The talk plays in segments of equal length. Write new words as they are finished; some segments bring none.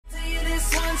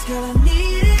girl, I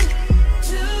need it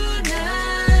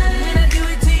tonight. When I do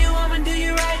it to you, I'ma do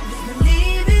you right. Just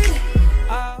believe it.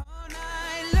 All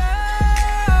night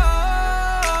long,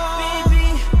 baby.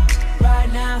 Right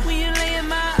now, when you lay in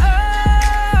my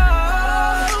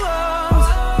arms,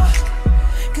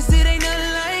 'cause it ain't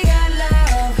nothing like your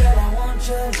love. Girl, I want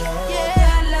your love.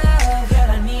 Yeah, love.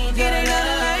 Girl, I need your love. It ain't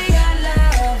nothing like your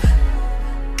love.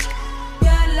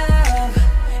 Your love.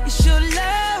 It's your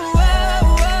love.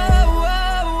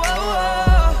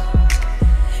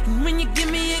 And when you give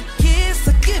me a kiss, I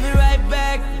give it right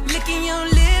back. Licking your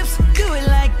lips, do it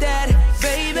like that,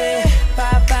 baby.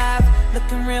 5'5",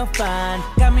 looking real fine.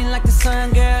 Got me like the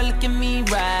sun, girl, look at me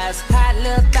rise. Hot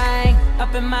little thing,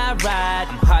 up in my ride.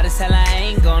 I'm hard as hell, I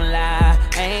ain't gon' lie,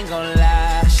 I ain't gon'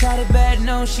 lie. Shawty bad,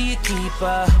 know she a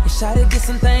keeper. And Shawty did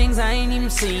some things I ain't even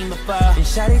seen before. And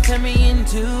Shawty turned me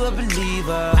into a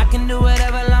believer. I can do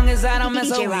whatever long as I don't mess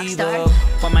DJ with Rockstar. Bieber.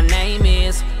 What my name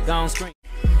is, gon' scream.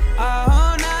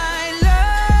 All night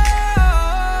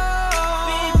long,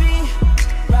 baby.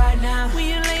 Right now, when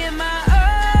you lay in my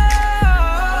arms,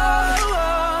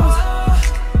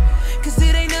 'cause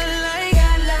it ain't nothing like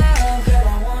your love. Girl,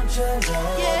 I want your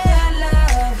love. Yeah,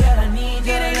 love. Girl, I need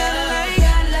your love. It ain't nothing like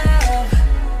your love.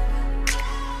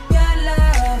 Your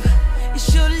love. It's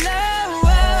your love.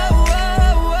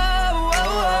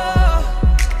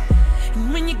 And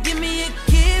when you give me a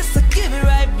kiss, I give it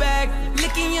right back.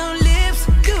 Licking your lips,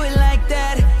 do it like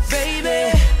that,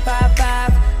 baby.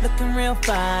 5'5", looking real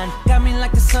fine. Got me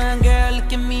like the sun, girl,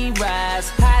 look at me rise.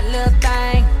 Hot little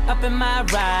thing, up in my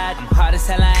ride. I'm hard as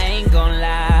hell, I ain't gon'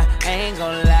 lie, I ain't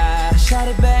gon' lie.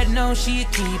 Shawty bad, know she a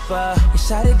keeper. And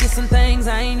Shawty did some things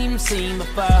I ain't even seen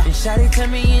before. And Shawty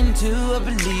turned me into a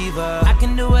believer. I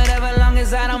can do whatever long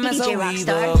as I don't mess DJ with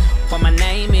Rockstar. Bieber. What my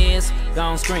name is,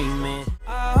 gon' scream it.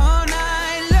 All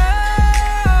night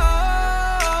long,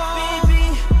 baby.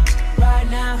 Right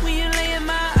now, when you lay in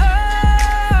my arms,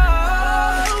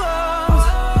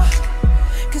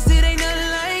 'cause it ain't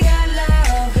nothing like your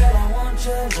love. Girl, I want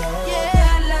your love.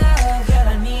 Yeah, love. Girl,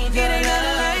 I need your love. It ain't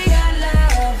nothing like your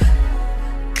love.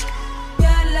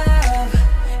 Your love.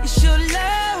 It's your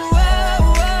love.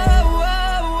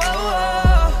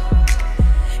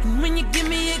 And when you give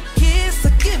me a kiss, I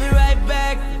give it right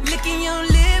back. Licking your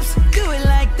lips, do it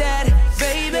like that,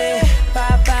 baby.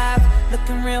 5'5",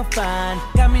 looking real fine.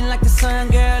 Got me like the sun,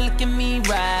 girl, look at me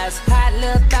rise. Hot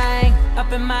little thing,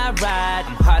 up in my ride.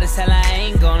 I'm hard as hell, I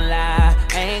ain't gon' lie,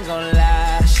 I ain't gon'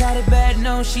 lie. Shawty bad,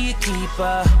 know she a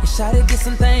keeper. And Shawty did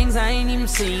some things I ain't even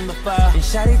seen before. And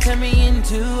Shawty turned me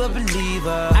into a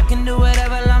believer. I can do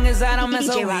whatever long as I don't mess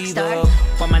DJ with Rockstar. Bieber.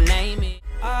 What my name is.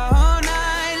 All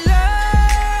night long,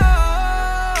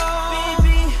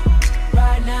 baby.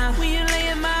 Right now, when you lay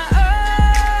in my arms,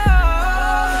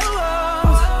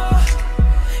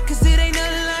 'cause it ain't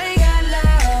nothing like your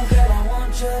love. Girl, I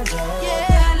want your love.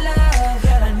 Yeah, love.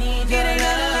 Girl, I need your love. It ain't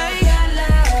nothing like your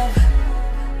love.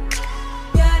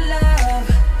 Your love.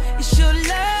 It's your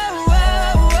love.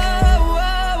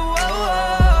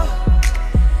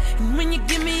 And when you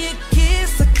give me a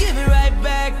kiss, I give it right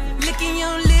back. Licking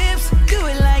your lips, do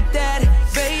it like that,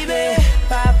 baby.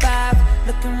 5'5",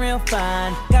 looking real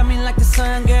fine. Got me like the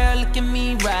sun, girl, look at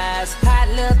me rise. Hot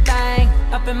little thing,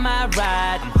 up in my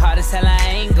ride. I'm hard as hell, I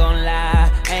ain't gon' lie,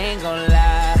 I ain't gon'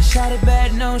 lie. Shawty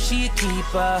bad, know she a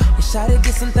keeper. And Shawty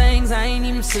did some things I ain't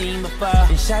even seen before.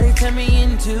 And Shawty turned me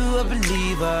into a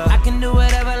believer. I can do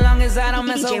whatever long as I don't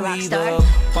mess DJ with Rockstar. Bieber.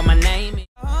 What my name is.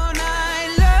 All night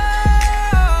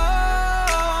long,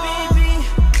 baby.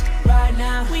 Right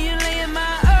now, when you lay in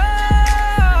my arms,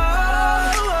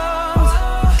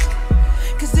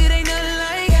 'cause it ain't nothing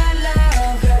like your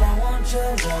love. Girl, I want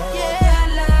your love. Yeah,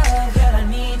 love. Girl, I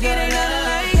need your love. It ain't nothing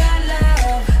like your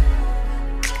love.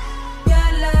 Your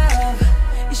love.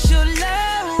 It's your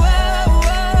love.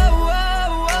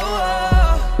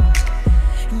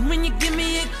 And when you give me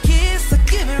a kiss, I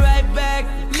give it right back.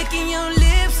 Licking your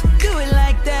lips, do it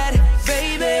like that,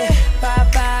 baby.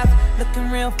 5'5", looking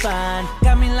real fine.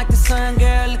 Got me like the sun,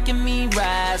 girl, look at me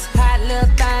rise. Hot little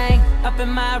thing, up in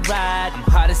my ride. I'm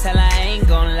hard as hell, I ain't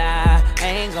gon' lie, I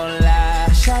ain't gon' lie.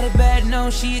 Shawty bad, know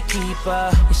she a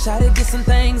keeper. And Shawty did some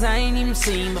things I ain't even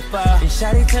seen before. And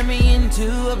Shawty turned me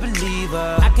into a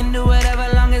believer. I can do whatever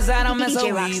long as I don't mess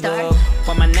DJ with Rockstar. Bieber.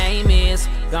 What my name is,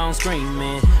 gon' scream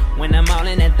it. When I'm all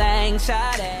in that thing,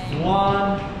 Shawty.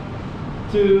 1,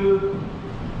 2,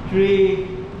 3,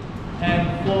 and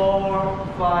 4,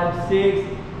 5, 6,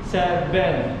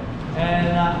 7,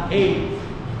 and 8.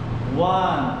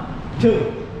 1,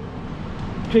 2,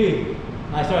 3.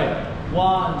 Sorry.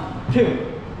 1, 2.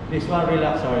 This one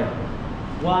relax. Sorry.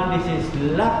 1. This is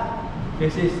lock.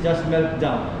 This is just melt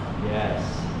down. Yes.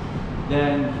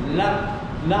 then lock,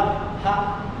 lock,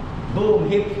 hop, boom,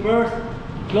 hips first,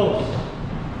 close.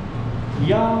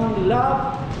 Young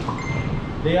love,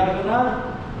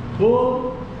 diagonal,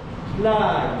 boom,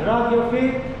 slide, drag your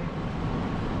feet,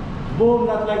 boom,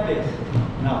 not like this.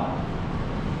 Now,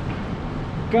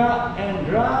 cut and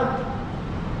drag,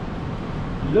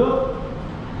 look,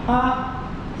 hop,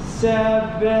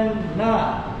 7,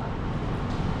 now.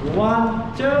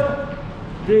 1, 2,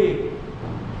 3,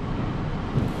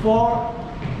 4,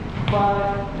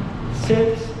 5,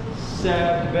 6,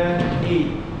 7, 8.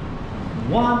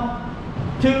 1,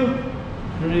 2,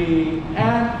 3,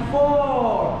 and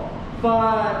 4,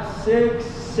 5, 6,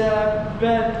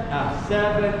 7,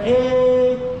 7,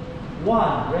 8.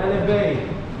 1, releve,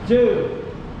 2,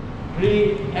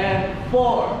 3, and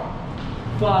 4,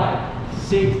 5,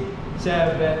 6,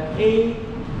 7, 8.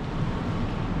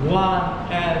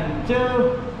 1 and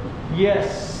 2.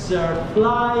 Yes, sir.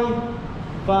 Fly.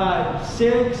 5,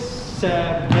 6,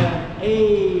 7,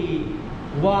 8.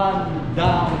 1,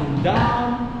 down,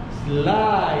 down.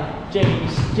 Slide.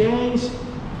 Change, change.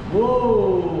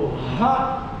 Whoa.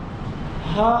 Hop.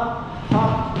 Hop,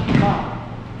 hop, hop.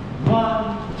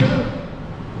 1, 2,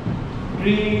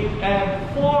 3, and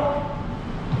 4.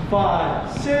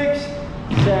 5, 6,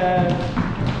 7,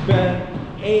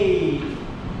 8.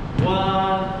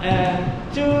 1 and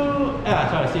 2.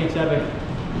 6, 7.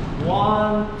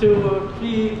 1, 2,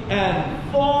 3, and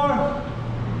 4.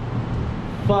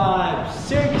 5,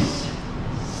 6,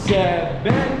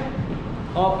 7.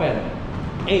 Open.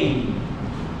 8.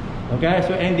 Okay,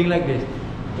 so ending like this.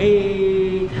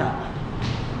 8.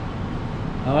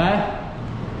 Alright?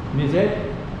 Music?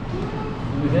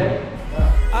 Music?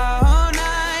 All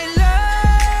night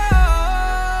long,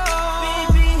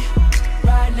 baby.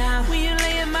 Right now, when you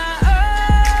lay in my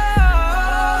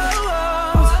arms,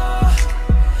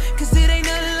 'cause it ain't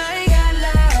nothing like your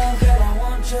love. Girl, I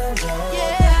want your love.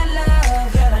 Yeah, love.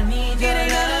 Girl, I need your love. It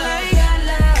ain't nothing like your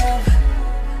love.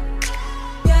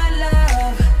 Your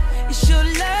love. It's your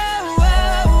love.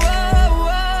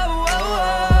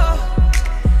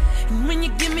 And when you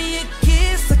give me a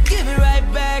kiss, I give it right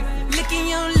back. Licking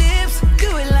your lips,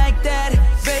 do it like that,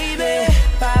 baby.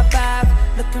 5'5",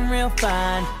 looking real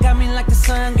fine. Got me like the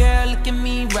sun, girl, look at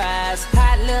me rise.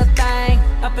 Hot little thing,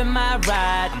 up in my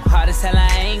ride. I'm hard as hell, I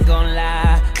ain't gon'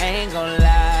 lie, I ain't gon'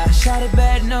 lie. Shawty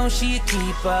bad, know she a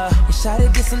keeper. And Shawty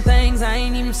did some things I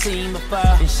ain't even seen before.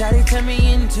 And Shawty turned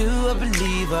me into a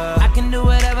believer. I can do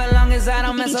whatever long as I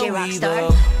don't mess up with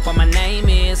her. What my name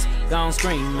is, gon'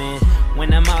 scream it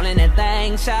when I'm all in that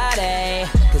thing, Shawty.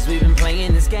 'Cause we've been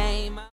playing this game.